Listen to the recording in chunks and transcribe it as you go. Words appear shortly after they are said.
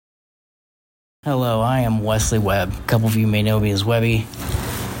Hello, I am Wesley Webb. A couple of you may know me as Webby,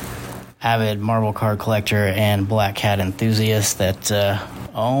 avid Marvel card collector and Black Cat enthusiast that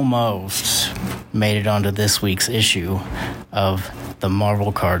almost made it onto this week's issue of the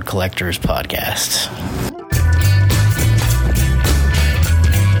Marvel Card Collectors Podcast.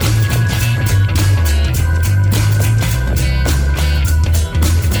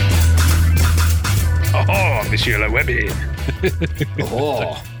 Oh, Monsieur Le Webby.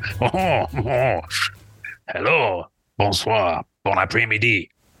 Oh. Hello, bonsoir, bon après-midi,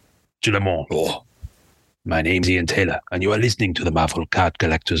 tout le monde. Oh. My name's Ian Taylor, and you are listening to the Marvel Card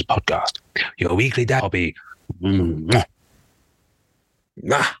Collectors Podcast, your weekly hobby.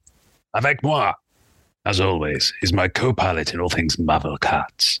 Avec moi, as always, is my co-pilot in all things Marvel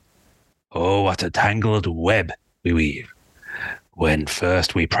cards. Oh, what a tangled web we weave when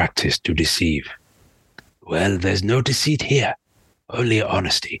first we practice to deceive. Well, there's no deceit here, only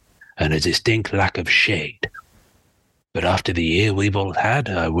honesty and a distinct lack of shade. But after the year we've all had,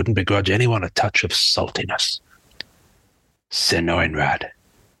 I wouldn't begrudge anyone a touch of saltiness. Senoinrad.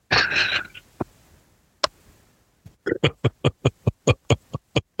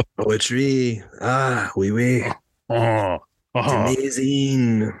 Poetry. Oui. Oh, It's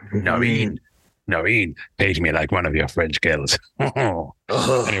amazing. Noreen, page me like one of your French girls.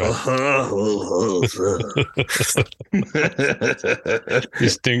 Anyway.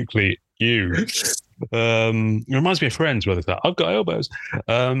 Distinctly you. It reminds me of Friends where they say, I've got elbows.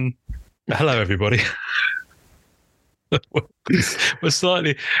 Hello, everybody. we're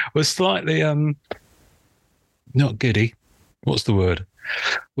slightly not giddy. What's the word?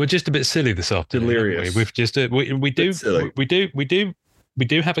 We're just a bit silly this afternoon. Delirious. We've just we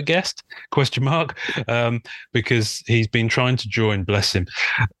do have a guest, ? Because he's been trying to join, bless him,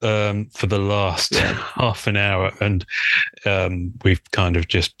 for the last half an hour, and we've kind of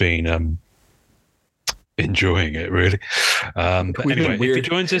just been enjoying it, really. But anyway, if he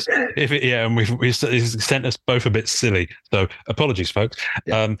joins us, and we've sent us both a bit silly, so apologies, folks.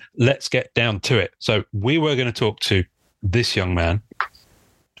 Yeah. Let's get down to it. So we were going to talk to this young man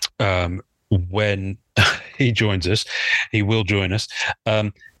when he joins us. He will join us.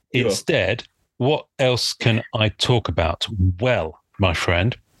 Instead, what else can I talk about? Well, my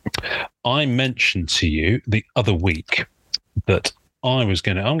friend, I mentioned to you the other week that I'm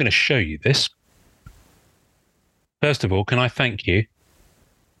going to show you this. First of all, can I thank you?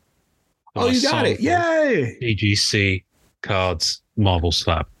 Oh, you got it. Yay! CGC Cards Marvel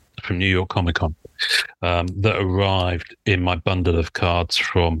Slab from New York Comic Con that arrived in my bundle of cards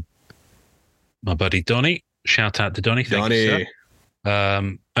from my buddy Donnie. Shout out to Donnie. Thank you,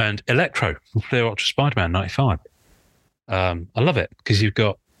 sir. And Electro from Clear Ultra Spider-Man 95. I love it because you've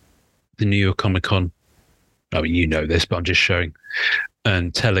got the New York Comic Con. I mean, you know this, but I'm just showing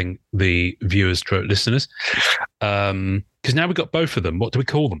and telling the viewers, listeners, because now we've got both of them. What do we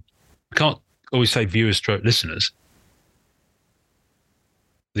call them? We can't always say viewers, listeners.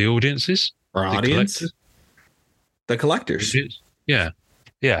 The audiences? Our audience? The collectors. Yeah.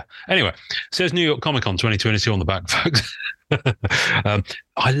 Anyway, it says New York Comic Con 2022 on the back, folks.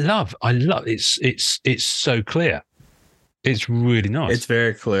 I love it's so clear. It's really nice. It's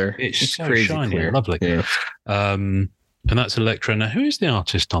very clear. It's so crazy shiny clear. and lovely. Yeah. And that's Electra. Now, who is the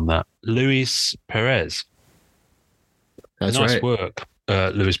artist on that? Luis Perez. That's nice right. work,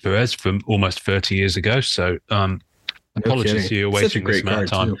 Luis Perez, from almost 30 years ago. So apologies to you waiting this amount of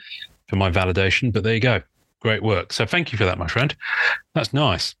time for my validation, but there you go. Great work. So thank you for that, my friend. That's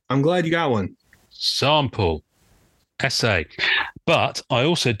nice. I'm glad you got one. Sample essay. But I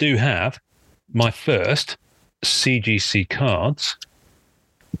also do have my first CGC cards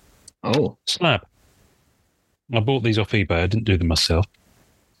slab. I bought these off eBay. I didn't do them myself.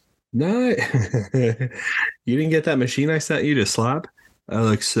 No. You didn't get that machine I sent you to slab? That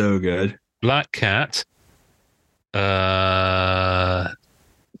looks so good. Black Cat.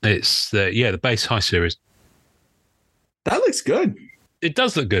 It's the base high series. That looks good. It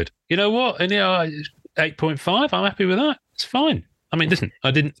does look good. You know what? And 8.5. I'm happy with that. It's fine. I mean, listen, I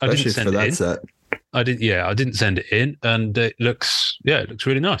didn't send it in. Set. I didn't send it in, and it looks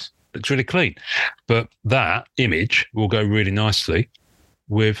really nice. Looks really clean. But that image will go really nicely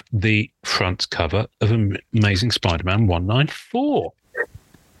with the front cover of Amazing Spider-Man 194.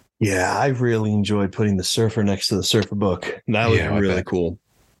 Yeah, I really enjoyed putting the Surfer next to the Surfer book. That was really cool.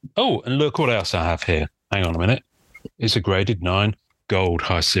 Oh, and look what else I have here. Hang on a minute. It's a graded 9 gold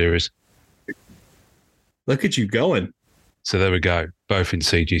high series. Look at you going. So there we go. Both in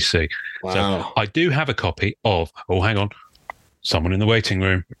CGC. Wow. So I do have a copy of, hang on, someone in the waiting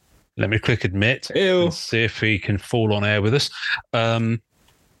room. Let me click admit Ew. and see if he can fall on air with us.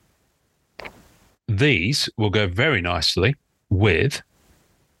 these will go very nicely with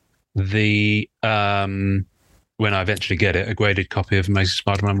the when I eventually get it, a graded copy of Amazing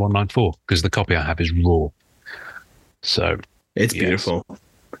Spider-Man 194, because the copy I have is raw. So It's beautiful.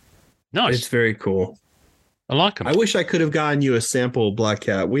 Nice. It's very cool. I like them. I wish I could have gotten you a sample Black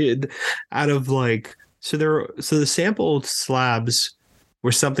Cat. We had, out of like, so the sample slabs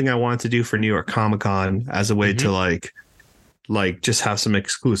were something I wanted to do for New York Comic Con as a way to like just have some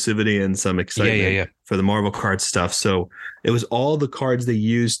exclusivity and some excitement for the Marvel card stuff. So it was all the cards they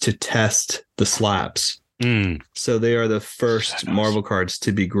used to test the slabs. So they are the first Marvel cards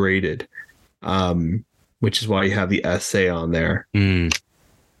to be graded, which is why you have the essay on there.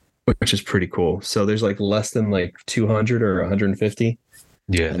 Which is pretty cool. So there's like less than like 200 or 150.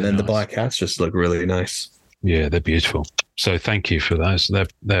 Yeah. And then the Black Cats just look really nice. Yeah, they're beautiful. So thank you for those.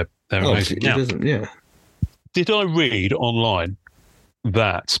 They're amazing. Now, did I read online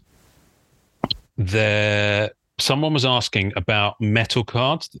that someone was asking about metal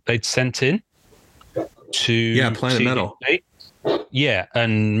cards that they'd sent in to Planet Metal. Yeah,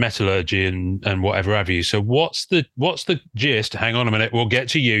 and metallurgy and whatever have you. So what's the gist? Hang on a minute, we'll get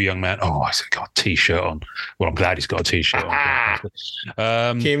to you, young man. Oh, he's got a t-shirt on. Well, I'm glad he's got a t-shirt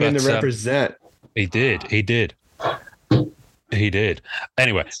on. Came in to represent. He did.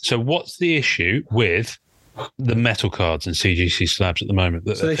 Anyway, so what's the issue with the metal cards and CGC slabs at the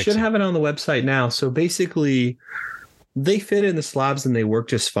moment? So they should have it on the website now. So basically, they fit in the slabs and they work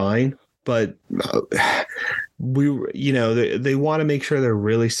just fine. But they want to make sure they're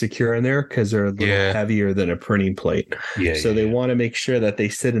really secure in there because they're a little heavier than a printing plate. They want to make sure that they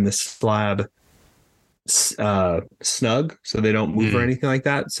sit in the slab snug so they don't move or anything like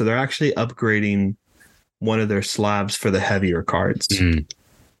that. So they're actually upgrading one of their slabs for the heavier cards.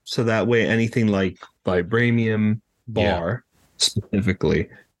 So that way anything like Vibranium Bar specifically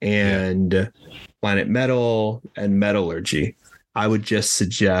and Planet Metal and Metallurgy, I would just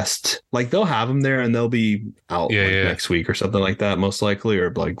suggest, like, they'll have them there and they'll be out next week or something like that, most likely, or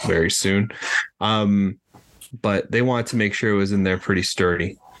like very soon. But they wanted to make sure it was in there pretty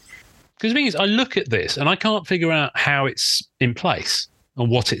sturdy. Because the thing is, I look at this and I can't figure out how it's in place and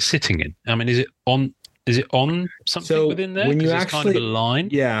what it's sitting in. I mean, is it on something within there? When you actually, it's kind of a line.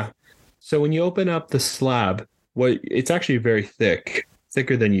 Yeah. So when you open up the slab, it's actually very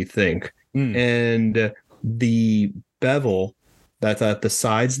thicker than you think. And the bevel that's at the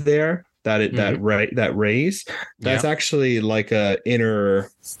sides there, that raise, that's actually like a inner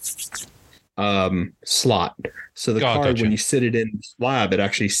slot. So the card, when you sit it in the slab, it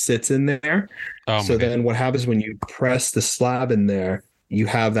actually sits in there. So then what happens when you press the slab in there, you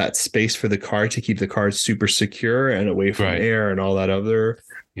have that space for the card to keep the card super secure and away from air and all that other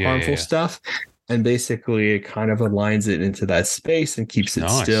harmful stuff. And basically it kind of aligns it into that space and keeps it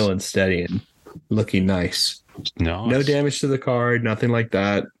still and steady and looking nice. No damage to the card, nothing like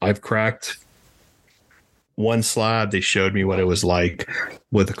that. I've cracked one slab. They showed me what it was like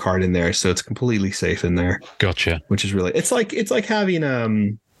with the card in there, so it's completely safe in there. Gotcha. Which is really it's like having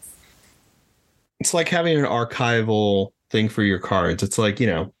an archival thing for your cards. It's like,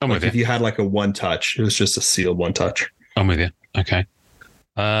 like if you had like a one touch, it was just a sealed one touch. I'm with you. Okay.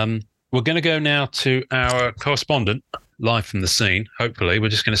 We're going to go now to our correspondent live from the scene. Hopefully, we're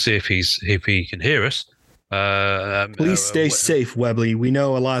just going to see if he can hear us. Please stay safe, Webley. We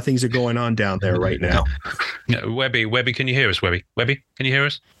know a lot of things are going on down there right now. Webby, can you hear us? Webby, can you hear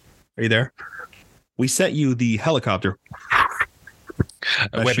us? Are you there? We sent you the helicopter.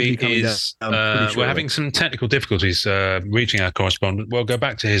 Webby is. We're having some technical difficulties reaching our correspondent. We'll go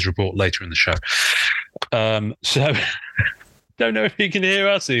back to his report later in the show. So, don't know if he can hear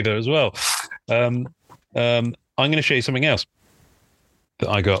us either as well. I'm going to show you something else that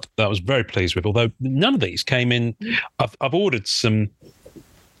I got that I was very pleased with, although none of these came in. I've ordered some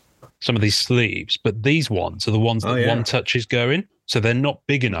of these sleeves, but these ones are the ones that one touches go in, so they're not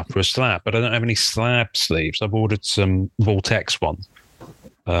big enough for a slab, but I don't have any slab sleeves. I've ordered some Vortex ones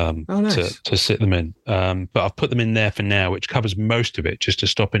to sit them in, but I've put them in there for now, which covers most of it just to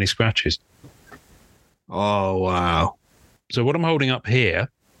stop any scratches. Oh, wow. So what I'm holding up here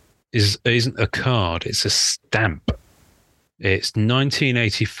isn't a card, it's a stamp. It's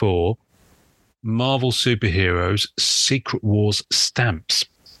 1984 Marvel Superheroes Secret Wars stamps.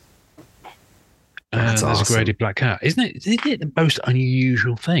 That's there's awesome. a graded Black Cat. Isn't it the most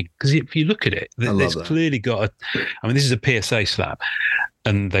unusual thing? Because if you look at it, there's clearly got this is a PSA slab,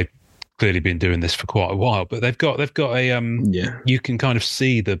 and they've clearly been doing this for quite a while, but they've got a you can kind of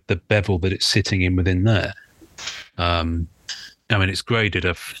see the bevel that it's sitting in within there. It's graded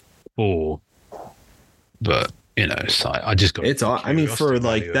a 4, but it's like, I just got. It's all. I mean, for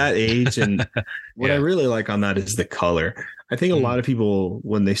like that age, and what I really like on that is the color. I think a lot of people,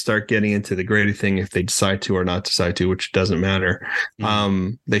 when they start getting into the graded thing, if they decide to or not decide to, which doesn't matter,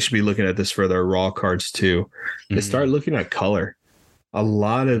 they should be looking at this for their raw cards too. They start looking at color. A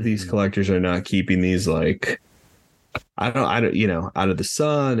lot of these collectors are not keeping these like, I don't, out of the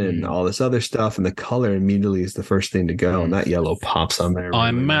sun and all this other stuff, and the color immediately is the first thing to go, and that yellow pops on there. I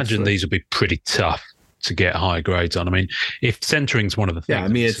imagine these will be pretty tough to get high grades on. I mean, if centering's one of the things,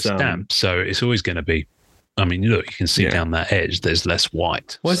 it's a stamp, so it's always going to be. I mean, look, you can see down that edge. There's less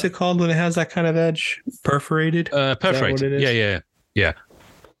white. What's it called when it has that kind of edge? Perforated. Perforated. Yeah.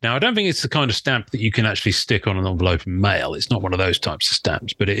 Now, I don't think it's the kind of stamp that you can actually stick on an envelope and mail. It's not one of those types of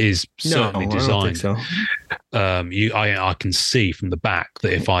stamps, but it is certainly designed. I don't think so. I can see from the back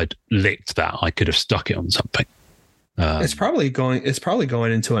that if I'd licked that, I could have stuck it on something. It's probably going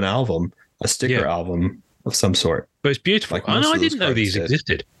into an album, a sticker album of some sort. But it's beautiful. Like I didn't know these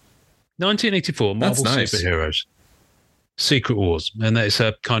existed. 1984 Marvel Superheroes, Secret Wars, and it's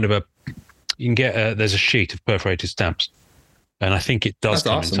a kind of you can get there's a sheet of perforated stamps. And I think it does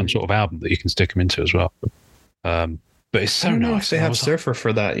come in some sort of album that you can stick them into as well. But it's so nice. I don't know if they have Surfer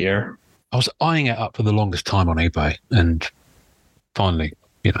for that year. I was eyeing it up for the longest time on eBay, and finally,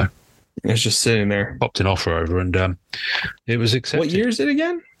 it's just sitting there. Popped an offer over, and it was accepted. What year is it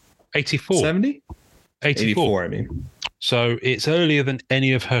again? 84. 70? 84, I mean. So it's earlier than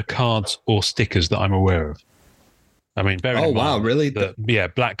any of her cards or stickers that I'm aware of. I mean, bearing in mind really?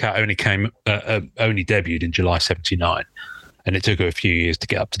 Black Cat only debuted in July 79. And it took her a few years to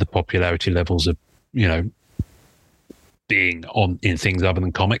get up to the popularity levels of, being in things other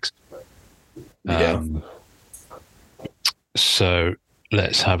than comics. So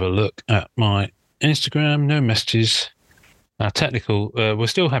let's have a look at my Instagram. No messages. We're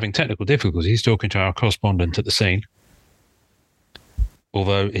still having technical difficulties talking to our correspondent at the scene.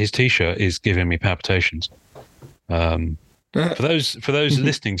 Although his T-shirt is giving me palpitations. For those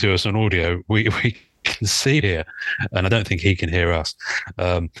listening to us on audio, we can see here, and I don't think he can hear us,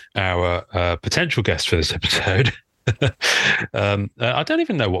 our potential guest for this episode. I don't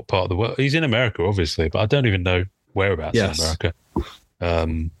even know what part of the world. He's in America, obviously, but I don't even know whereabouts in America. I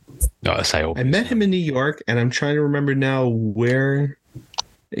met him in New York, and I'm trying to remember now where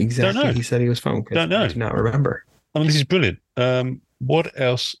exactly he said he was from. Don't know. I do not remember. I mean, this is brilliant. What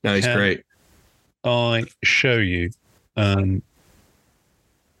else? No, he's great. I show you.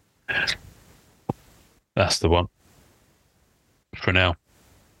 That's the one. For now.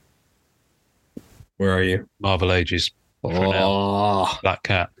 Where are you? Marvel Ages. For now. Black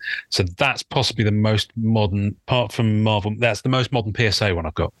Cat. So that's possibly the most modern, apart from Marvel, that's the most modern PSA one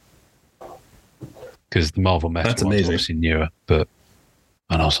I've got. Because the Marvel Metal one's obviously newer. And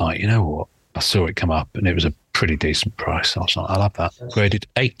I was like, you know what? I saw it come up and it was a pretty decent price. I was like, I love that. Graded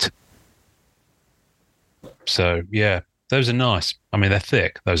 8. So, yeah, those are nice. I mean, they're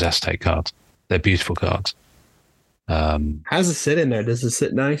thick, those Aztec cards. They're beautiful cards. How's it sit in there? Does it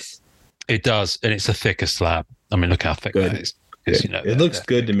sit nice? It does, and it's a thicker slab. I mean, look how thick that is. It looks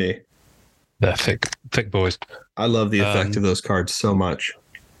good to me. They're thick boys. I love the effect of those cards so much.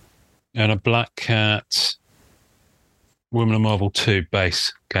 And a Black Cat Women of Marvel 2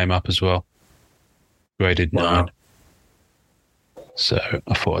 base came up as well. Graded 9. So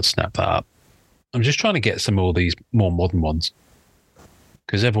I thought I'd snap that up. I'm just trying to get some more of these more modern ones.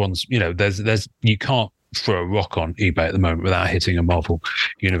 Because everyone's, there's you can't throw a rock on eBay at the moment without hitting a Marvel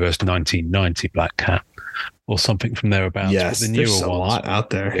Universe 1990 Black Cat or something from thereabouts. Yes, but the newer there's a ones, lot out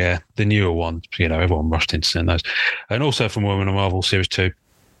there. Yeah, the newer ones, everyone rushed into seeing those. And also from Women of Marvel Series 2.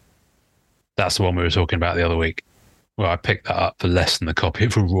 That's the one we were talking about the other week. Well, I picked that up for less than the copy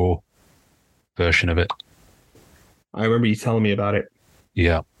of a raw version of it. I remember you telling me about it.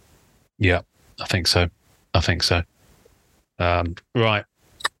 Yeah, I think so. Right.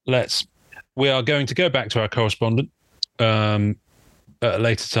 We are going to go back to our correspondent at a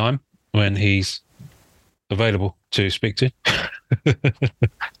later time when he's available to speak to.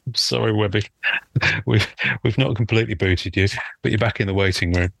 Sorry, Webby. We've not completely booted you, but you're back in the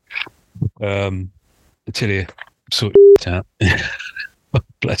waiting room. Until you sort it out.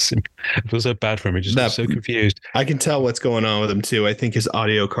 Bless him. I feel so bad for him. He just got so confused. I can tell what's going on with him too. I think his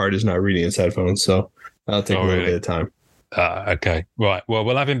audio card is not reading his headphones, so that'll take a little bit of time. Okay, right. Well,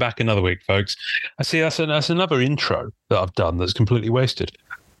 we'll have him back another week, folks. I see that's another intro that I've done that's completely wasted.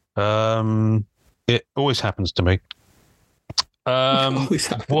 It always happens to me.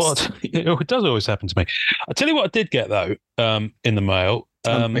 It does always happen to me. I'll tell you what I did get though in the mail.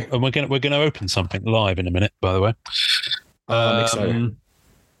 And we're gonna open something live in a minute, by the way. I'm excited.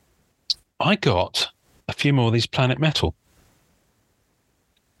 I got a few more of these Planet Metal.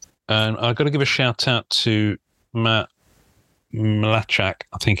 And I've got to give a shout out to Matt Mlachak.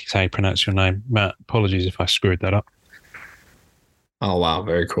 I think is how you pronounce your name. Matt, apologies if I screwed that up. Oh, wow.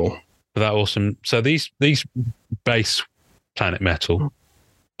 Very cool. But that awesome. So these base Planet Metal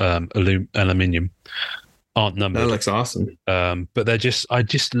aluminium aren't numbered. That looks awesome. But I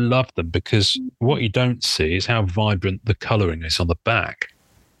just love them because what you don't see is how vibrant the colouring is on the back.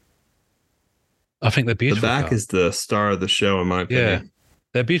 I think they're beautiful. The back cards. is the star of the show, in my opinion. Yeah,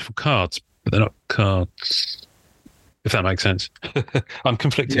 they're beautiful cards, but they're not cards. If that makes sense. I'm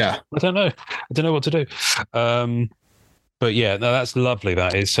conflicted. Yeah. I don't know what to do. But yeah, no, that's lovely.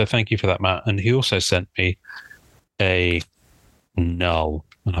 That is. So thank you for that, Matt. And he also sent me a null,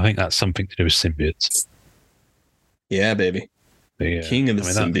 and I think that's something to do with symbiotes. Yeah, baby. The, King of the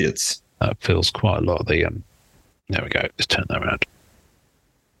symbiotes. That fills quite a lot of the. There we go. Let's turn that around.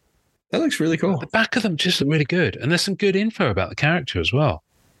 That looks really cool. The back of them just look really good, and there's some good info about the character as well.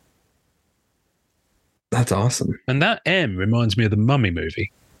 That's awesome. And that M reminds me of the Mummy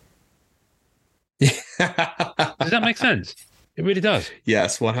movie. Does that make sense? It really does.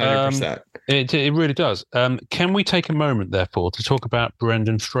 Yes, 100%. It really does. Can we take a moment, therefore, to talk about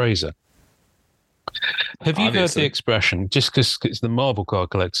Brendan Fraser? Have you heard the expression, just because it's the Marvel Card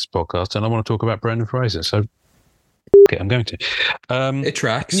Collectors podcast, and I want to talk about Brendan Fraser, so okay, I'm going to. It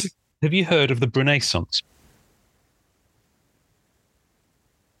tracks. Have you heard of the Renaissance?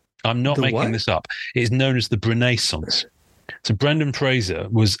 I'm not making this up. It is known as the Renaissance. So Brendan Fraser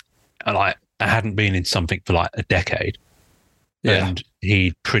was like, I hadn't been in something for like a decade. Yeah. And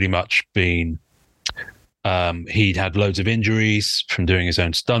he'd pretty much been, he'd had loads of injuries from doing his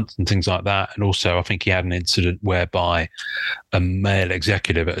own stunts and things like that. And also, I think he had an incident whereby a male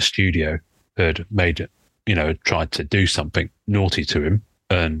executive at a studio had made, tried to do something naughty to him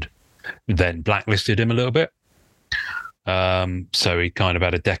and then blacklisted him a little bit. So he kind of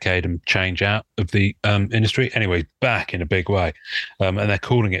had a decade and change out of the industry. Anyway, back in a big way. And they're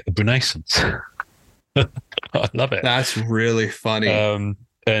calling it the Renaissance. I love it. That's really funny.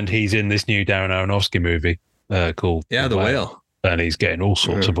 And he's in this new Darren Aronofsky movie called The Whale. And he's getting all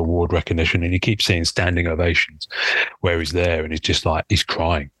sorts of award recognition. And you keep seeing standing ovations where he's there and he's just like, he's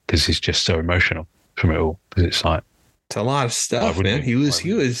crying because he's just so emotional from it all. Because it's like, it's a lot of stuff, man. He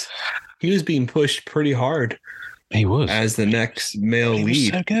was being pushed pretty hard. He was as the next male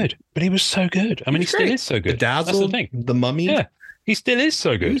lead. Was so good, but he was so good. I mean, he still is so good. Bedazzled, that's the thing. The Mummy. Yeah, he still is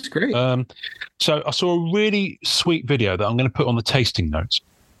so good. He's great. So I saw a really sweet video that I'm going to put on the tasting notes,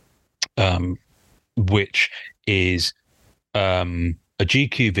 which is a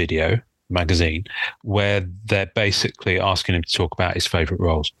GQ video magazine where they're basically asking him to talk about his favorite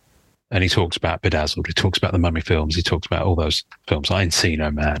roles. And he talks about Bedazzled. He talks about the Mummy films. He talks about all those films, Encino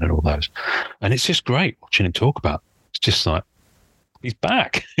Man and all those. And it's just great watching him talk about. It's just like, he's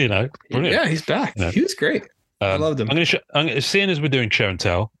back, Brilliant. Yeah, he's back. He was great. I loved him. Seeing as we're doing show and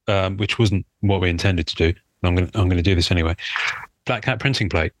tell, which wasn't what we intended to do, I'm going to do this anyway. Black Cat printing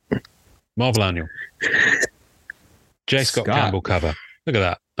plate, Marvel Annual, J. Scott Campbell cover. Look at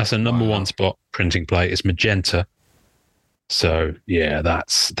that. That's a number one spot printing plate. It's magenta. So yeah,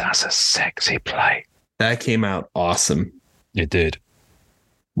 that's a sexy plate. That came out awesome. It did.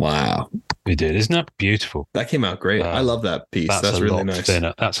 Wow. It did. Isn't that beautiful? That came out great. I love that piece. That's really nice.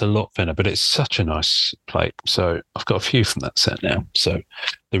 Thinner. That's a lot thinner, but it's such a nice plate. So I've got a few from that set now. So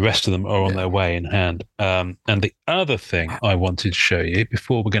the rest of them are on their way in hand. And the other thing I wanted to show you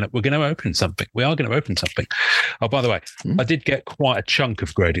before we're going to open something. We are going to open something. Oh, by the way, I did get quite a chunk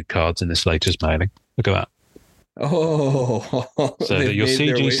of graded cards in this latest mailing. Look at that. Oh, so that your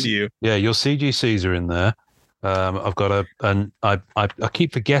your CGCs are in there. I've got I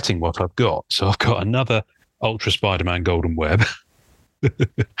keep forgetting what I've got. So I've got another Ultra Spider-Man Golden Web.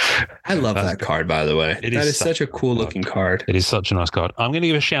 I love that card, by the way. That is such a cool looking card. It is such a nice card. I'm going to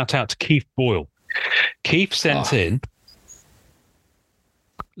give a shout out to Keith Boyle. Keith sent in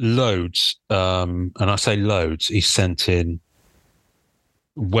loads, and I say loads. He sent in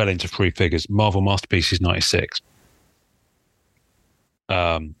well into three figures. Marvel Masterpieces 96.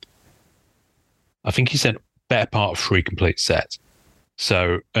 I think he sent better part of 3 complete sets.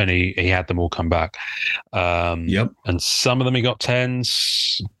 So, and he had them all come back. Yep. And some of them he got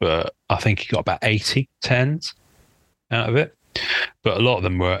 10s, but I think he got about 80 10s out of it. But a lot of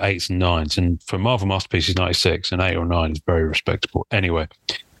them were 8s and 9s. And for Marvel Masterpieces 96, an 8 or 9 is very respectable. Anyway.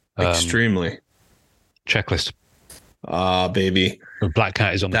 Extremely. Checklist. Baby. Black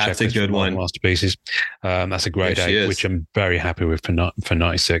Cat is on the checklist. That's a good one. Masterpieces. That's a great day, which I'm very happy with for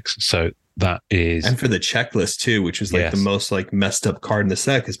 96. So that is, and for the checklist too, which is like the most like messed up card in the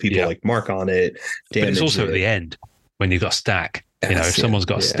set because people like mark on it. But it's also at the end when you've got a stack. You know, if someone's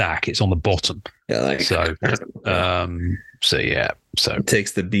got a stack, it's on the bottom. Yeah, like, so it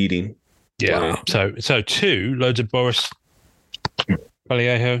takes the beating. Yeah. Wow. So 2 loads of Boris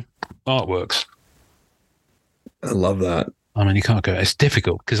Vallejo artworks. I love that. I mean, you can't go. It's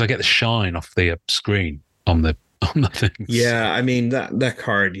difficult because I get the shine off the screen on the things. Yeah, I mean that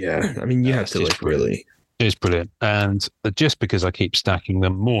card. Yeah, I mean you have to like really. It's brilliant, and just because I keep stacking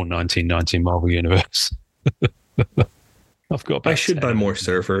them, more 1990 Marvel Universe. I've got. I should buy more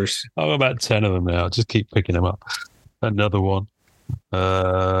surfers. I've got about 10 of them now. Just keep picking them up. Another one.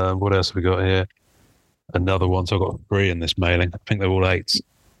 What else have we got here? Another one. So I've got 3 in this mailing. I think they're all 8s.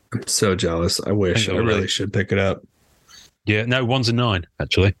 I'm so jealous. I wish. I really should pick it up. Yeah, no, one's a 9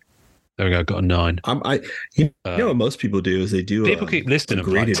 actually. There we go. Got a 9. You know what most people do is they do. People keep listing them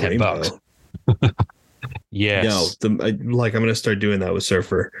for like $10. Yes. No, I'm going to start doing that with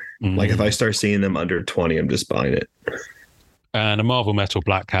Surfer. Like if I start seeing them under 20, I'm just buying it. And a Marvel Metal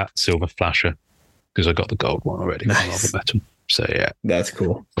Black Cat Silver Flasher because I got the gold one already. Nice. Marvel Metal. So yeah, that's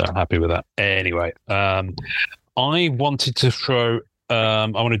cool. So I'm happy with that. Anyway, I wanted to throw. I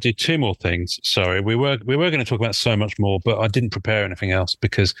want to do 2 more things. Sorry, we were going to talk about so much more, but I didn't prepare anything else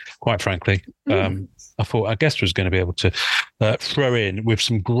because, quite frankly, I thought our guest was going to be able to throw in with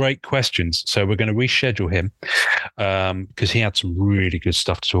some great questions. So we're going to reschedule him because he had some really good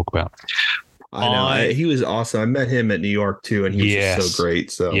stuff to talk about. I know he was awesome. I met him at New York too, and he was just so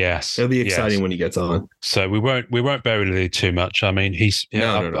great. So it'll be exciting when he gets on. So we won't bury the lead too much. I mean,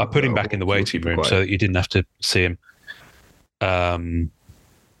 I put him back in the waiting room so that you didn't have to see him.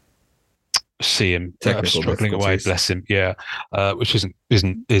 Struggling away, bless him. Yeah, which it's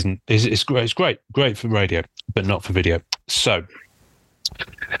great. It's great for radio, but not for video. So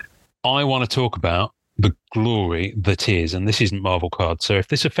I want to talk about the glory that is, and this isn't Marvel cards. So if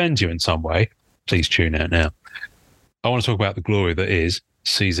this offends you in some way, please tune out now. I want to talk about the glory that is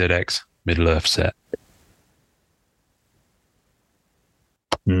CZX Middle Earth set.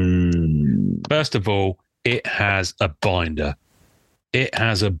 First of all, it has a binder. It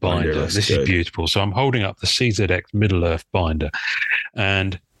has a binder. This is beautiful. So I'm holding up the CZX Middle Earth binder.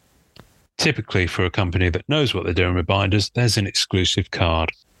 And typically for a company that knows what they're doing with binders, there's an exclusive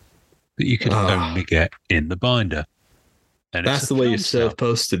card that you can only get in the binder. And that's the way it's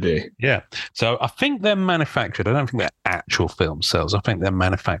supposed to be. Yeah. So I think they're manufactured. I don't think they're actual film cells. I think they're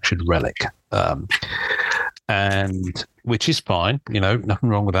manufactured relic. And which is fine. You know, nothing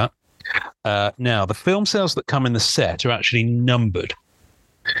wrong with that. Now, the film cells that come in the set are actually numbered.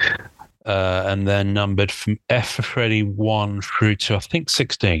 And they're numbered from F for Freddy 1 through to, I think,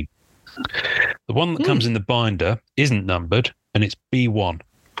 16. The one that comes in the binder isn't numbered, and it's B1.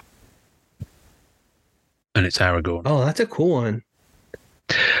 And it's Aragorn. Oh, that's a cool one.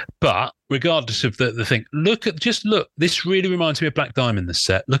 But regardless of the thing, look. This really reminds me of Black Diamond, this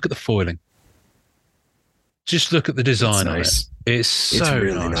set. Look at the foiling. Just look at the design on it. It's so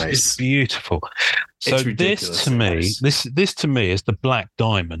really nice. It's beautiful. So this to me, this to me is the Black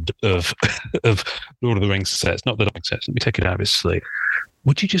Diamond of Lord of the Rings sets, not the Dark sets. Let me take it out of his sleeve.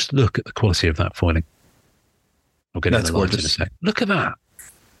 Would you just look at the quality of that foiling? I'll get it in the light in a sec. Look at that.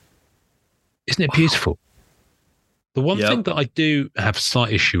 Isn't it beautiful? The one thing that I do have a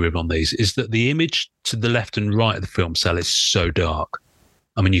slight issue with on these is that the image to the left and right of the film cell is so dark.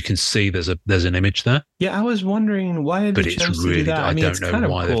 I mean, you can see there's an image there. Yeah, I was wondering why they chose to do that. I don't know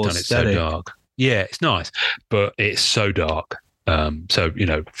why they've done it so dark. Yeah, it's nice, but it's so dark. So, you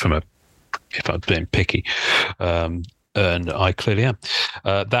know, if I'm being picky, and I clearly am,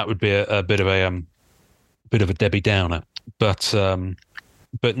 that would be a bit of a Debbie Downer. But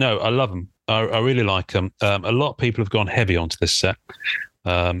no, I love them. I really like them. A lot of people have gone heavy onto this set,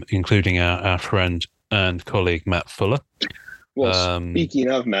 including our friend and colleague Matt Fuller. Well, speaking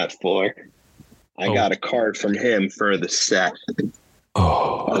of Matt Fuller, I got a card from him for the set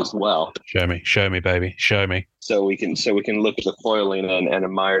as well. Show me, baby, show me. So we can look at the foiling and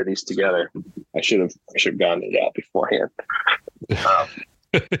admire these together. I should have gotten it out beforehand.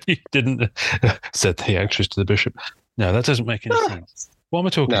 You didn't, said the actress to the bishop. No, that doesn't make any sense. What am I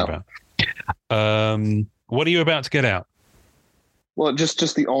talking about? What are you about to get out? Well,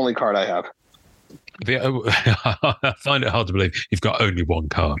 just the only card I have. I find it hard to believe you've got only one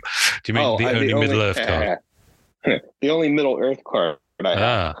card. Do you mean the only Middle Earth card? The only Middle Earth card I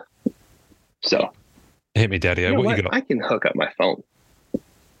have. So, hit me, Daddy. What you got? I can hook up my phone.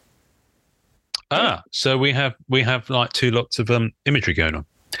 So we have like 2 lots of imagery going on.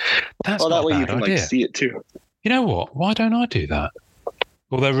 That's that way you can like see it too. You know what? Why don't I do that?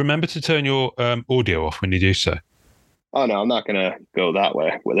 Although remember to turn your audio off when you do so. Oh no, I'm not gonna go that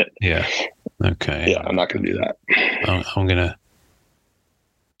way with it. Yeah. Okay. Yeah, I'm not gonna do that. I'm gonna.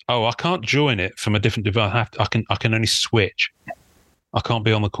 Oh, I can't join it from a different device. I can only switch. I can't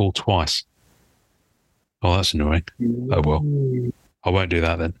be on the call twice. Oh, that's annoying. Oh well, I won't do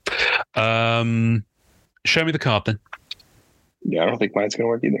that then. Show me the card then. Yeah, I don't think mine's gonna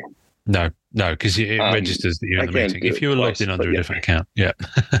work either. No, because it registers that you're in the meeting. If you were logged in under a different account, yeah.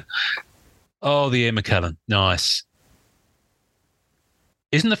 Oh, the Ian McKellen, nice.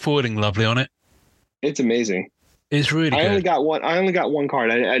 Isn't the foiling lovely on it? It's amazing. It's really good. I only got one card.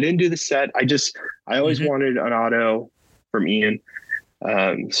 I didn't do the set. I always wanted an auto from Ian,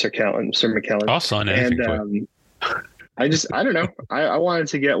 Sir McKellen. I'll sign anything for you. I don't know. I wanted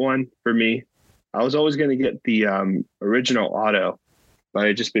to get one for me. I was always going to get the original auto, but I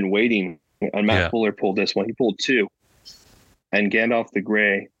had just been waiting. And Matt Fuller pulled this one. He pulled two. And Gandalf the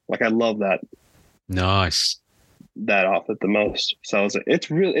Grey. Like, I love that. Nice. That outfit the most. So I was like,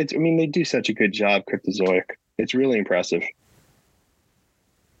 they do such a good job, Cryptozoic. It's really impressive.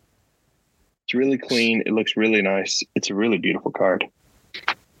 It's really clean. It looks really nice. It's a really beautiful card.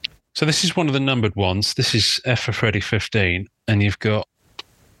 So this is one of the numbered ones. This is F for Freddy 15, and you've got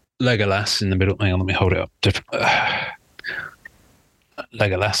Legolas in the middle. Hang on, let me hold it up.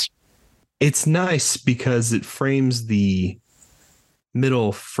 Legolas. It's nice because it frames the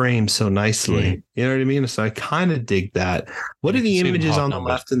middle frame so nicely. You know what I mean? So I kind of dig that. What are the images on the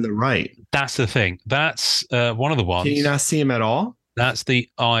left and the right? That's the thing. That's one of the ones. Can you not see them at all? That's the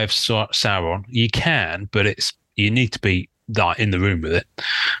Eye of Sauron. You can, but you need to be in the room with it.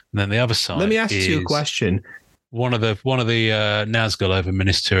 And then the other side. Let me ask you a question. One of the Nazgul over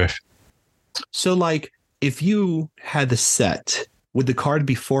Minas Tirith. So, like, if you had the set, would the card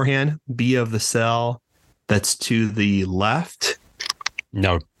beforehand be of the cell that's to the left?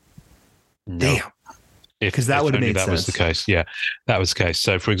 No. Damn. Because that would have made sense. That was the case. Yeah, that was the case.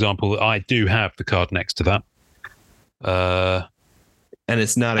 So, for example, I do have the card next to that. And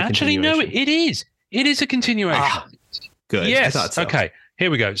it's not a continuation. Actually, no, it is. It is a continuation. Good. Yes. I thought so. Okay. Here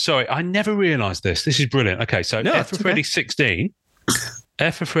we go. Sorry, I never realised this. This is brilliant. Okay, so F for Freddy 16.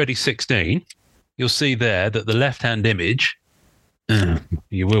 F for Freddy 16. You'll see there that the left-hand image,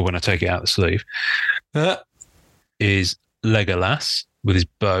 you will when I take it out of the sleeve, is Legolas with his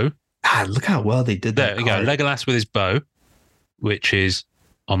bow. Look how well they did that. There you go. Legolas with his bow, which is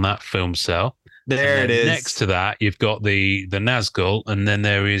on that film cell. There it is. Next to that, you've got the Nazgul, and then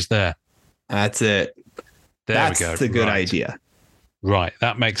there he is there. That's it. That's we go. That's a good idea. Right.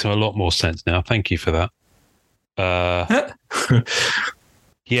 That makes a lot more sense now. Thank you for that.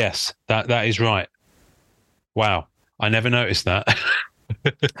 Yes, that is right. Wow. I never noticed that.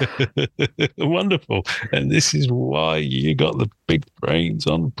 Wonderful. And this is why you got the big brains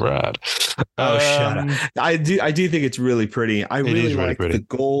on Brad. Oh, shut up. I do think it's really pretty. I really like the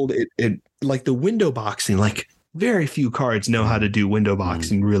gold. It like the window boxing, like very few cards know how to do window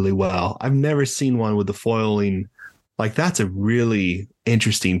boxing really well. I've never seen one with the foiling. Like, that's a really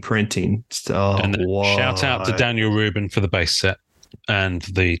interesting printing. So shout out to Daniel Rubin for the base set and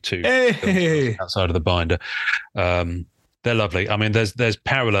the two outside of the binder. They're lovely. I mean, there's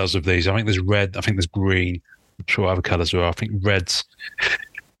parallels of these. I think there's red. I think there's green. I'm sure other colors are. I think reds.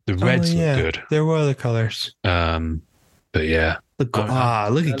 The reds look good. There were other colors. But yeah. Look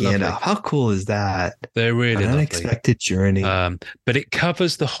at Gandalf. How cool is that? They're really An unexpected journey. But it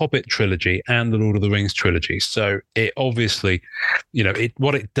covers the Hobbit trilogy and the Lord of the Rings trilogy. So it obviously,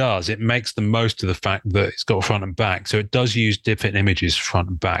 what it does, it makes the most of the fact that it's got front and back. So it does use different images front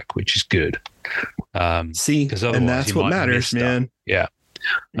and back, which is good. See, and that's what matters, man. Yeah.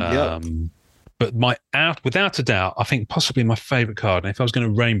 Yep. But without a doubt, I think possibly my favorite card, and if I was going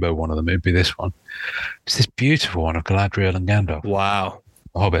to rainbow one of them, it would be this one. It's this beautiful one of Galadriel and Gandalf. Wow.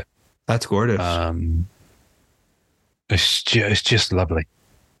 Hobbit. That's gorgeous. It's just lovely.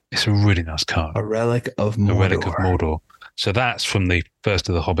 It's a really nice card. A relic of Mordor. So that's from the first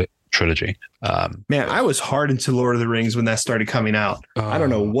of the Hobbit trilogy. Man, I was hard into Lord of the Rings when that started coming out. I don't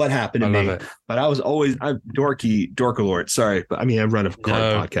know what happened to me, but I was always dorkalord. Sorry, but I mean, I run a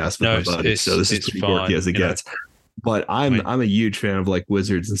card podcast with my buddies, so this is pretty dorky as it gets. But I'm a huge fan of like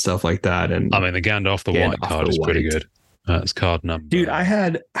wizards and stuff like that. And I mean, the Gandalf the White card is pretty good. That's card number. Dude, I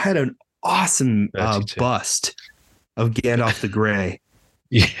had an awesome bust of Gandalf the Grey.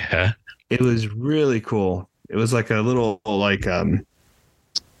 Yeah, it was really cool. It was like a little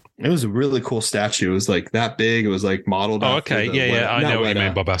it was a really cool statue. It was like that big. It was like modeled. Oh, okay. Yeah. I know what you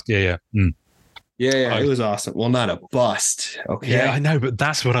mean by bust. Yeah. Yeah, it was awesome. Well, not a bust. Okay. Yeah, I know, but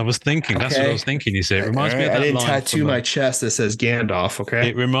that's what I was thinking. That's what I was thinking. You see, it reminds me of that I didn't line tattoo my chest that says Gandalf. Okay.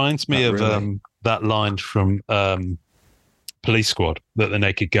 It reminds me Not of really. that line from Police Squad that the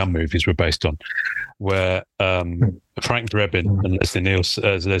Naked Gun movies were based on, where Frank Drebin and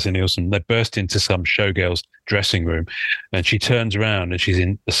Leslie Nielsen, they burst into some showgirl's dressing room, and she turns around and she's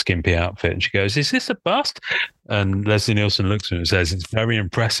in a skimpy outfit, and she goes, "Is this a bust?" And Leslie Nielsen looks at her and says, "It's very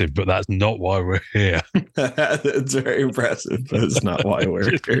impressive, but that's not why we're here." It's very impressive, but it's not why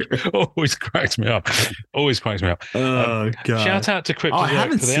we're here. Always cracks me up. Always cracks me up. Oh God! Shout out to Crypto. Oh, I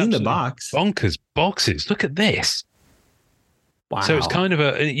haven't for the seen the absolute box. bonkers boxes. Look at this. Wow. So it's kind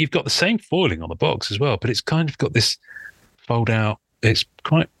of you've got the same foiling on the box as well, but it's kind of got this fold out. It's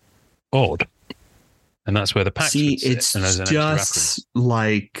quite odd. And that's where the packs would sit, it's and there's an extra just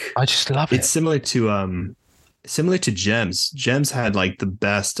like, I just love it. it's similar to Gems. Gems had like the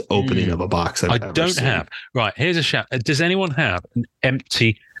best opening of a box I've ever seen. Right, here's a shout. Does anyone have an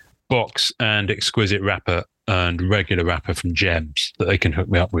empty box and exquisite wrapper and regular wrapper from Gems that they can hook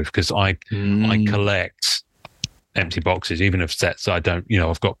me up with? Because I collect empty boxes, even of sets I don't,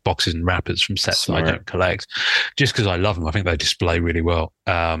 I've got boxes and wrappers from sets that I don't collect just because I love them. I think they display really well.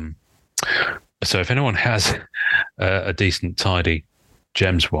 So if anyone has a decent, tidy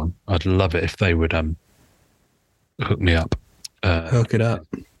Gems one, I'd love it if they would hook me up. Hook it up.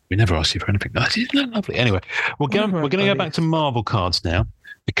 We never asked you for anything. Isn't that lovely? Anyway, we're going to go back to Marvel cards now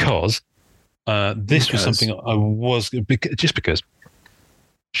because this was something I was just because.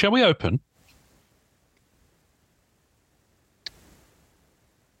 Shall we open?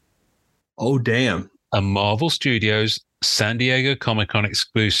 Oh, damn. A Marvel Studios San Diego Comic-Con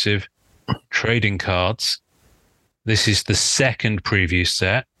exclusive trading cards. This is the second preview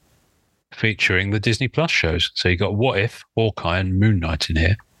set featuring the Disney Plus shows. So you got What If, Hawkeye, and Moon Knight in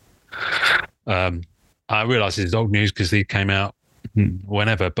here. I realize this is old news because they came out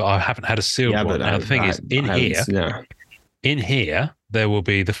whenever, but I haven't had a sealed one. Now, the thing is, in here, there will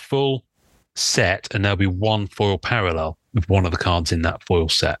be the full set and there'll be one foil parallel of one of the cards in that foil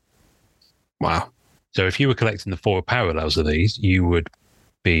set. Wow. So if you were collecting the foil parallels of these, you would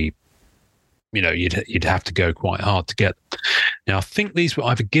be, you'd have to go quite hard to get them. Now, I think these were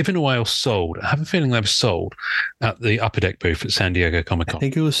either given away or sold. I have a feeling they were sold at the Upper Deck booth at San Diego Comic-Con. I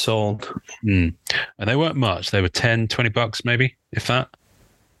think it was sold. And they weren't much. They were $10-$20 maybe, if that.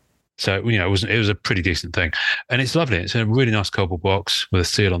 So, it was a pretty decent thing. And it's lovely. It's a really nice cardboard box with a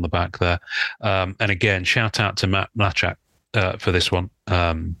seal on the back there. And again, shout out to Matt Mlachak for this one.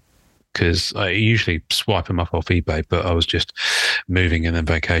 Because I usually swipe them up off eBay, but I was just moving and then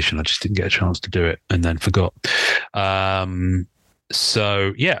vacation. I just didn't get a chance to do it and then forgot.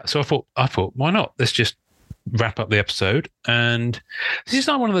 So I thought, why not? Let's just wrap up the episode. And this is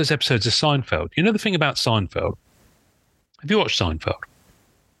not one of those episodes of Seinfeld. You know the thing about Seinfeld? Have you watched Seinfeld?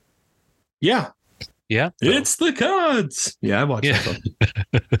 Yeah. Yeah? It's the cards. Yeah, I watched that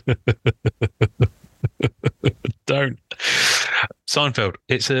one. Don't. Seinfeld.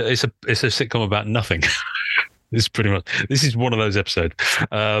 It's a sitcom about nothing. This is one of those episodes.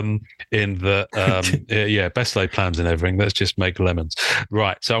 In the best laid plans and everything. Let's just make lemons.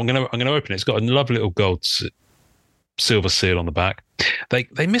 Right. So I'm gonna open it. It's got a lovely little gold silver seal on the back.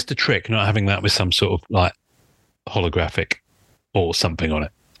 They missed a trick not having that with some sort of like holographic or something on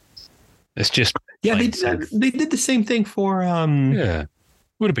it. It's just they did the same thing for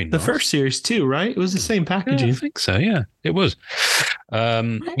would have been the nice. first series too, right? It was the same packaging. Yeah, I think so. Yeah, it was.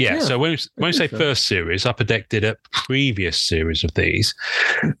 So when we say first series, Upper Deck did a previous series of these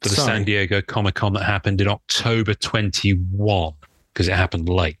for the San Diego Comic-Con that happened in October 21 because it happened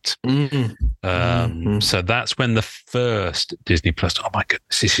late. So that's when the first Disney Plus. Oh my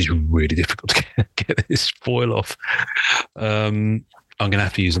goodness, this is really difficult to get this foil off. I'm going to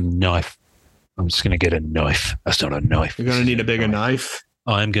have to use a knife. I'm just going to get a knife. That's not a knife. You're going to need a bigger knife.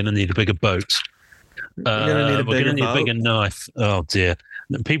 I'm going to need a bigger boat. We're going to need a bigger knife. Oh, dear.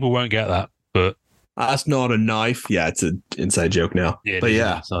 People won't get that, but... That's not a knife. Yeah, it's an inside joke now. Yeah, but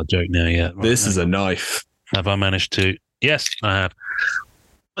yeah. It's our joke now, yeah. Right, this is a knife. Have I managed to... Yes, I have.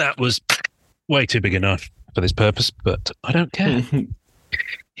 That was way too big a knife for this purpose, but I don't care.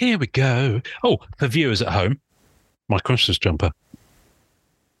 Here we go. Oh, for viewers at home, my Christmas jumper.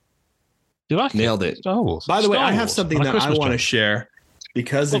 Do you like Nailed it. Star Wars. By the way, I have Wars something that I want to share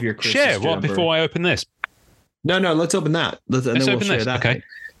because of your Christmas share jumper. what before I open this? No, let's open that. Let's open this. That. Okay.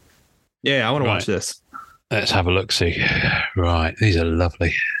 Yeah, I want to watch this. Let's have a look. See. Right. These are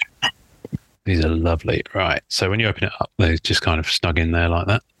lovely. Right. So when you open it up, they're just kind of snug in there like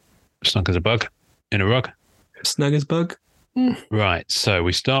that. Snug as a bug in a rug. Snug as bug. Right. So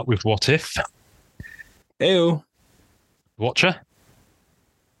we start with What If. Ew. Watcher.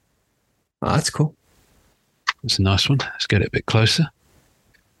 Oh, that's cool. It's a nice one. Let's get it a bit closer.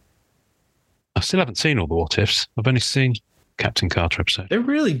 I still haven't seen all the What Ifs. I've only seen Captain Carter episode. They're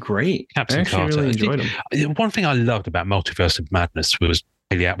really great. Captain I actually Carter. really enjoyed them. One thing I loved about Multiverse of Madness was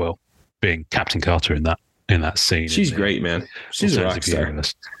Hayley Atwell being Captain Carter in that scene. She's great, man. She's a rock star.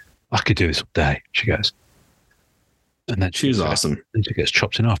 Universe. I could do this all day, she goes. And then she was awesome. And she gets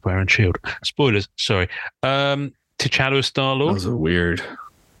chopped in half by her own shield. Spoilers, sorry. T'Challa as Star-Lord. Those are weird.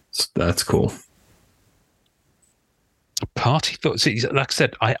 That's cool. Party thoughts. Like I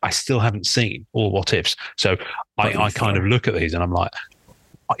said, I still haven't seen all What Ifs. So I kind of look at these and I'm like,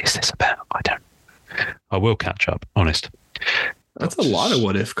 what is this about? I will catch up, honest. That's a lot of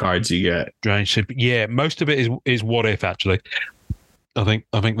What If cards you get. Strange. Yeah, most of it is What If, actually. I think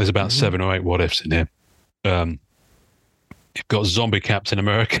there's about 7 or 8 What Ifs in here. You've got Zombie Captain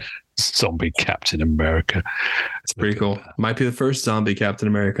America. Zombie Captain America. It's pretty cool. Might be the first Zombie Captain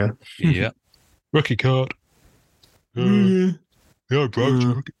America. Yeah. Rookie card. Yeah,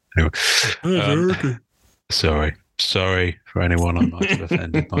 bro. Anyway, sorry for anyone I might have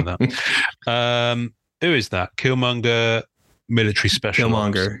offended by that. Who is that? Killmonger, military special.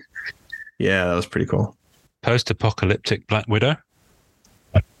 Killmonger. Yeah, that was pretty cool. Post-apocalyptic Black Widow.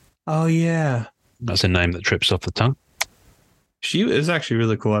 Oh yeah, that's a name that trips off the tongue. She is actually a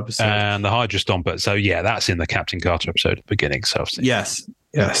really cool episode. And the Hydra Stomper. So yeah, that's in the Captain Carter episode at the beginning. So yes.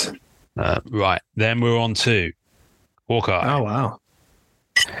 Right, then we're on to Hawkeye. Oh wow.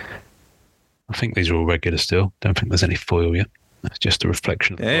 I think these are all regular still. Don't think there's any foil yet. It's just a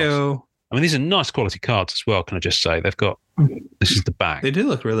reflection of the glass. I mean, these are nice quality cards as well, can I just say? They've got, this is the back. They do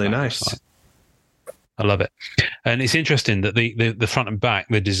look really nice. I love it. And it's interesting that the front and back,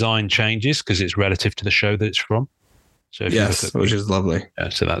 the design changes because it's relative to the show that it's from. So if yes, you look at which is lovely.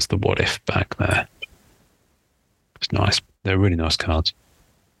 So that's the What If back there. It's nice. They're really nice cards.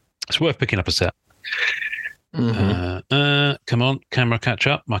 It's worth picking up a set. Mm-hmm. Come on, camera, catch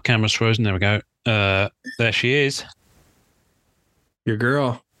up. My camera's frozen. There we go. There she is. Your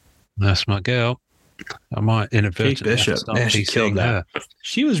girl. That's my girl. I might inadvertently Kate Bishop. Man, she killed that. Her.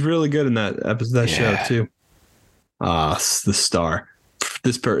 She was really good in that episode, show too. The star.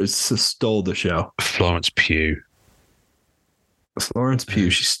 This person stole the show. Florence Pugh.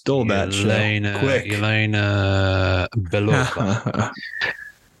 She stole that show. Quick. Yelena Belova.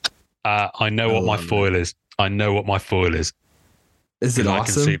 I know what my foil is. I know what my foil is. Is it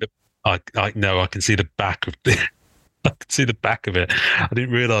awesome? I can see the back of the. I can see the back of it. I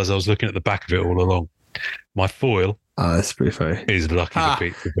didn't realize I was looking at the back of it all along. My foil. Oh, that's pretty funny. Is Lucky the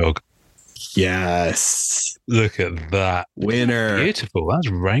Pizza Dog. Yes. Look at that. Winner. That's beautiful. That's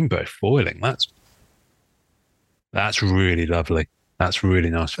rainbow foiling. That's really lovely. That's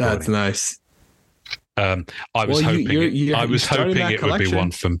really nice foiling. That's nice. I was hoping it would be one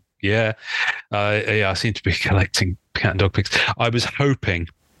from. Yeah. I seem to be collecting cat and dog pics. I was hoping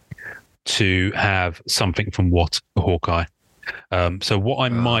to have something from Hawkeye. So what I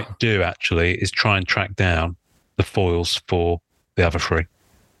might do actually is try and track down the foils for the other 3.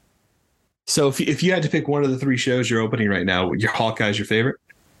 So if you had to pick one of the 3 shows you're opening right now, your Hawkeye's your favorite?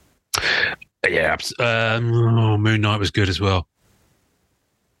 Yeah. Moon Knight was good as well.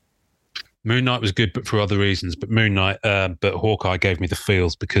 Moon Knight was good, but for other reasons. But but Hawkeye gave me the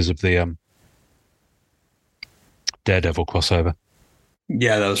feels because of the Daredevil crossover.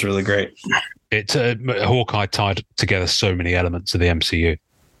 Yeah, that was really great. Hawkeye tied together so many elements of the MCU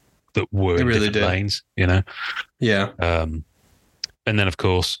that were in different lanes, you know? Yeah. And then, of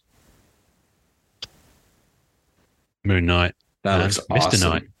course, Moon Knight. That was awesome. Mr.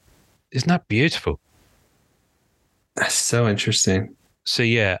 Knight. Isn't that beautiful? That's so interesting. So,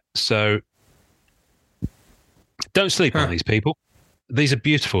 yeah. So, don't sleep on these people. These are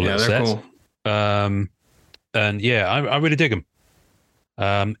beautiful little sets. Cool. And, yeah, I really dig them.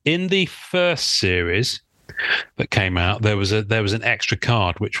 In the first series that came out, there was an extra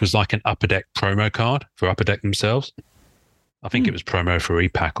card which was like an Upper Deck promo card for Upper Deck themselves. I think it was promo for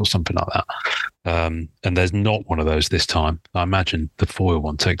EPAC or something like that. And there's not one of those this time. I imagine the foil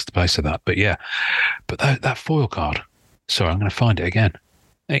one takes the place of that. But yeah, that foil card. Sorry, I'm going to find it again.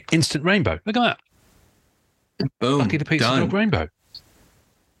 Instant rainbow. Look at that. Boom. Lucky the Pizza Dog rainbow.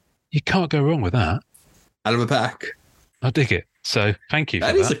 You can't go wrong with that. Out of a pack. I dig it. So thank you.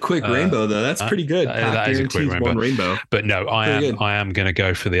 That is a quick rainbow, though. That's pretty good. That is a quick rainbow. But no, I am going to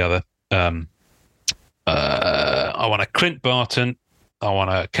go for the other. I want a Clint Barton, I want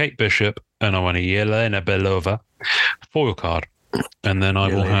a Kate Bishop, and I want a Yelena Belova foil card. And then I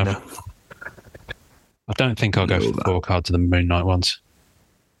will have. I don't think I'll go for the foil cards of the Moon Knight ones.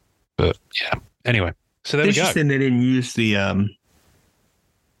 But yeah. Anyway, So there we go. Interesting they didn't use the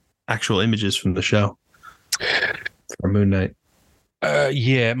actual images from the show for Moon Knight.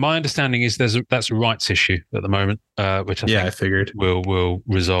 Yeah, my understanding is that's a rights issue at the moment, which I figured will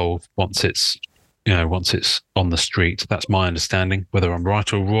resolve once it's on the street. That's my understanding. Whether I'm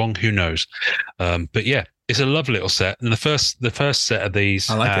right or wrong, who knows? But yeah, it's a lovely little set. And the first set of these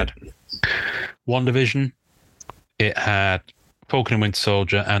had WandaVision, it had Falcon and Winter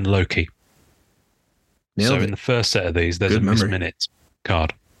Soldier, and Loki. In the first set of these, there's a Miss Minute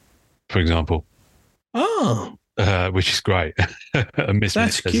card, for example. Oh. Which is great. A Miss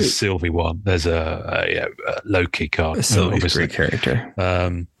Minute. There's a Sylvie one. There's a Loki card. Sylvie's a great character.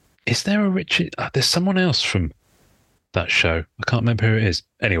 Is there a Richard? There's someone else from that show. I can't remember who it is.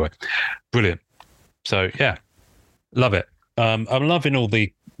 Anyway, brilliant. So yeah, love it. I'm loving all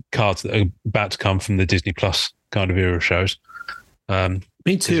the cards that are about to come from the Disney Plus kind of era shows.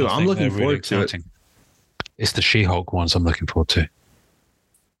 Me too. I'm looking forward to it. It's the She-Hulk ones I'm looking forward to.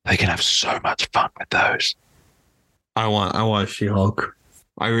 They can have so much fun with those. I want She-Hulk.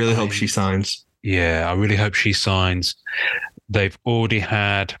 I really hope she signs. Yeah, I really hope she signs. They've already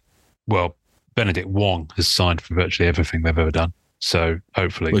had, Benedict Wong has signed for virtually everything they've ever done. So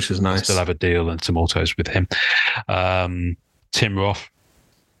hopefully, which is nice, still have a deal and some autos with him. Tim Roth.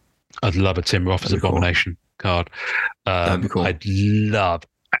 I'd love a Tim Roth as Abomination card. That'd be cool. I'd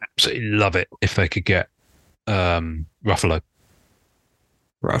absolutely love it if they could get Ruffalo.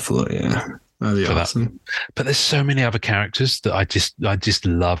 Yeah. That'd be awesome. That. But there's so many other characters that I just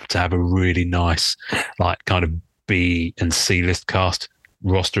love to have a really nice, like, kind of B and C list cast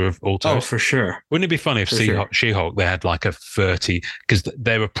roster of autos. Oh, for sure. Wouldn't it be funny if She-Hulk, they had like a 30, because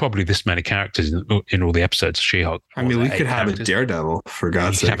there were probably this many characters in all the episodes of She-Hulk. I mean, we could have a Daredevil, for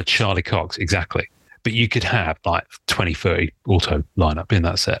God's sake. You could have a Charlie Cox, exactly. But you could have like 20, 30 auto lineup in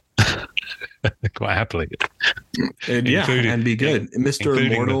that set. Quite happily. And be good. Mr.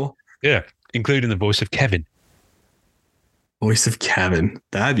 Immortal. Including the voice of Kevin. Voice of Kevin.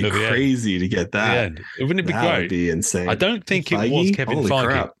 That'd be crazy to get that. Wouldn't it be great? That'd be insane. I don't think it was Kevin Feige.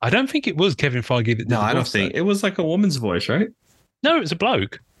 Crap. I don't think it was Kevin Feige that did the voice. I don't think. It was like a woman's voice, right? No, it was a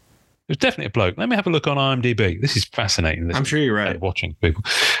bloke. It was definitely a bloke. Let me have a look on IMDb. This is fascinating. I'm sure you're right. Watching people.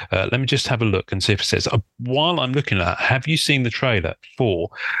 Let me just have a look and see if it says. While I'm looking at that, have you seen the trailer for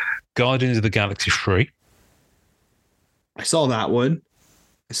Guardians of the Galaxy 3? I saw that one.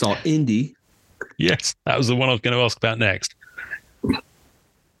 I saw Indy. Yes, that was the one I was going to ask about next.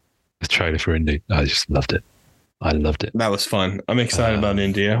 The trailer for Indy. I just loved it. I loved it. That was fun. I'm excited about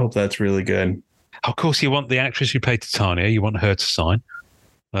Indy. I hope that's really good. Of course, you want the actress who played Titania. You want her to sign.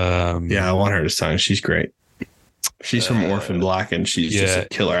 I want her to sign. She's great. She's from Orphan Black, and she's just a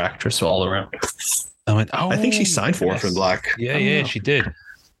killer actress all around. I think she signed for Orphan Black. Yeah, she did.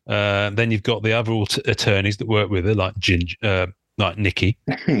 Then you've got the other attorneys that work with her, like like Nikki.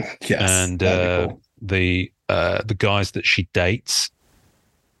 Yes, and cool. the guys that she dates,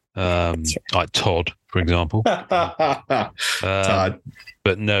 like Todd, for example. Todd.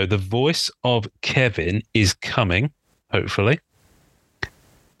 But no, the voice of Kevin is coming, hopefully.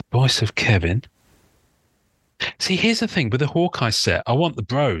 Voice of Kevin. See, here's the thing with the Hawkeye set. I want the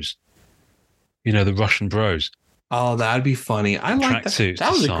bros. The Russian bros. Oh, that'd be funny. I like that.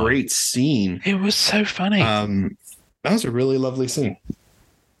 That was a great scene. It was so funny. That was a really lovely scene.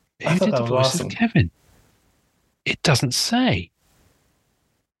 Who did the voice of Kevin? It doesn't say.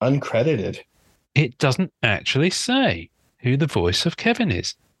 Uncredited. It doesn't actually say who the voice of Kevin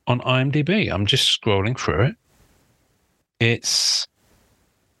is on IMDb. I'm just scrolling through it. It's...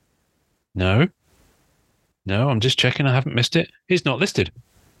 No, I'm just checking. I haven't missed it. It's not listed.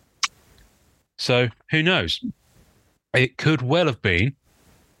 So who knows? It could well have been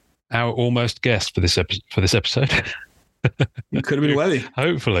our almost guest for this episode. It could have been Webby.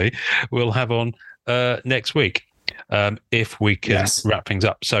 Hopefully, we'll have on next week if we can wrap things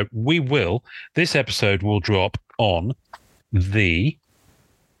up. So we will. This episode will drop on the.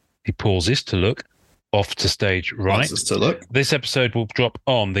 He pauses to look. Off to stage right. To look. This episode will drop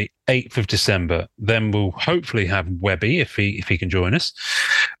on the 8th of December. Then we'll hopefully have Webby if he can join us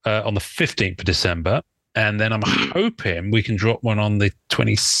on the 15th of December. And then I'm hoping we can drop one on the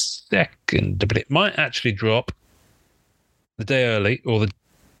 22nd. But it might actually drop the day early or the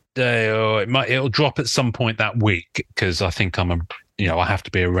day, or it'll drop at some point that week because I think I have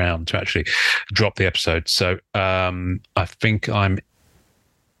to be around to actually drop the episode. So I think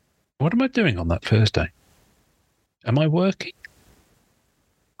what am I doing on that Thursday? Am I working?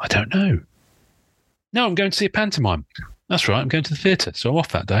 I don't know. No, I'm going to see a pantomime. That's right. I'm going to the theatre, so I'm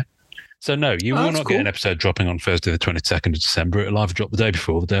off that day. So no, you will not get an episode dropping on Thursday the 22nd of December. It'll either drop the day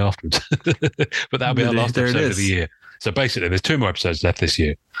before or the day afterwards. But that'll be our last episode of the year. So basically, there's 2 more episodes left this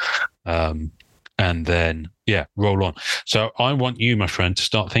year. And then, roll on. So I want you, my friend, to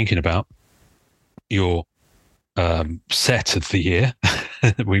start thinking about your set of the year.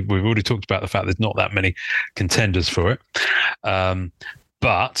 We've already talked about the fact there's not that many contenders for it.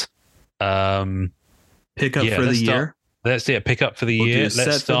 But pick up for the year. Let's pick up for the year.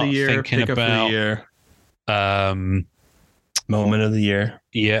 Let's start thinking about moment of the year.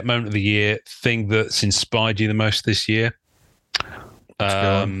 Yeah, moment of the year. Thing that's inspired you the most this year.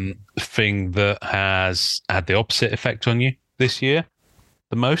 Thing that has had the opposite effect on you this year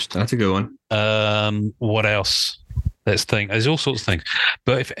the most. That's a good one. What else? Let's think. There's all sorts of things.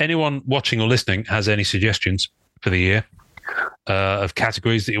 But if anyone watching or listening has any suggestions for the year, of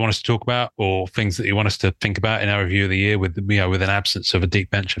categories that you want us to talk about or things that you want us to think about in our review of the year with an absence of a deep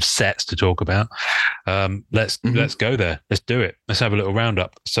bench of sets to talk about, let's go there. Let's do it. Let's have a little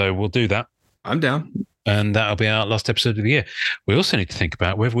roundup. So we'll do that. I'm down. And that'll be our last episode of the year. We also need to think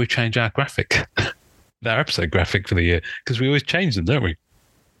about whether we change our graphic, our episode graphic for the year, because we always change them, don't we?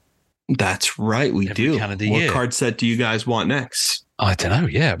 That's right, we do. What card set do you guys want next? I don't know.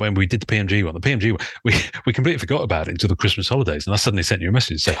 Yeah, when we did the PMG one, we completely forgot about it until the Christmas holidays, and I suddenly sent you a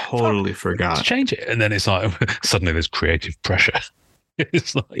message saying, "Totally forgot to change it." And then it's like suddenly there's creative pressure.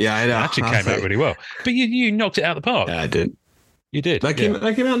 It's like, yeah, I know. It actually came out really well, but you knocked it out of the park. Yeah, I did. You did. That came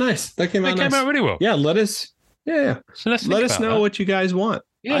out nice. That came out really well. Yeah, let us. Yeah. So let us know what you guys want.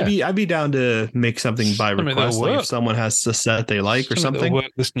 Yeah. I'd be down to make something by request. Like if someone has a set they like or something.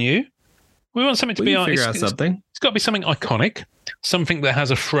 Work that's new. We want something to be figure out something. It's got to be something iconic, something that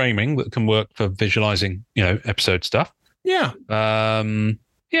has a framing that can work for visualizing, episode stuff. Yeah.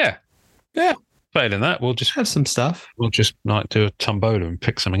 Yeah. Failing that, we'll just have some stuff. We'll just do a tombola and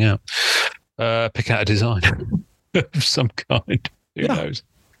pick something out. Pick out a design of some kind. Who knows?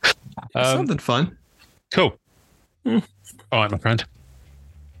 Something fun. Cool. All right, my friend.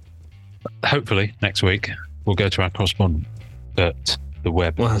 Hopefully next week we'll go to our correspondent at the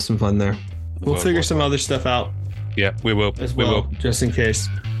web. We'll have some fun there. We'll figure some other stuff out. Yeah, we will. We will. Just in case.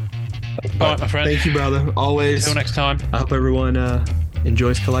 All right, my friend. Thank you, brother. Always. Until next time. I hope everyone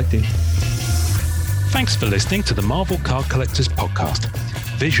enjoys collecting. Thanks for listening to the Marvel Card Collectors Podcast.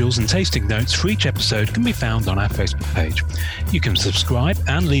 Visuals and tasting notes for each episode can be found on our Facebook page. You can subscribe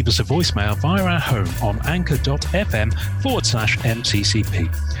and leave us a voicemail via our home on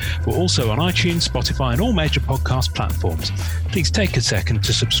anchor.fm/MCCP. We're also on iTunes, Spotify, and all major podcast platforms. Please take a second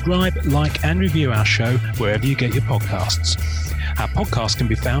to subscribe, like, and review our show wherever you get your podcasts. Our podcast can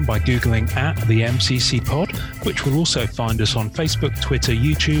be found by Googling at the MCC Pod, which will also find us on Facebook, Twitter,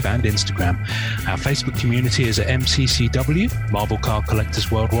 YouTube, and Instagram. Our Facebook community is at MCCW, Marvel Card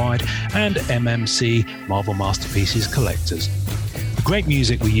Collectors Worldwide, and MMC, Marvel Masterpieces Collectors. The great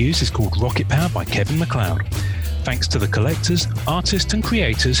music we use is called Rocket Power by Kevin MacLeod. Thanks to the collectors, artists, and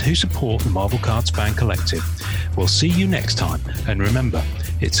creators who support the Marvel Cards Fan Collective. We'll see you next time, and remember,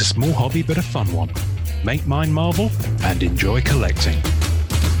 it's a small hobby but a fun one. Make mine Marvel and enjoy collecting.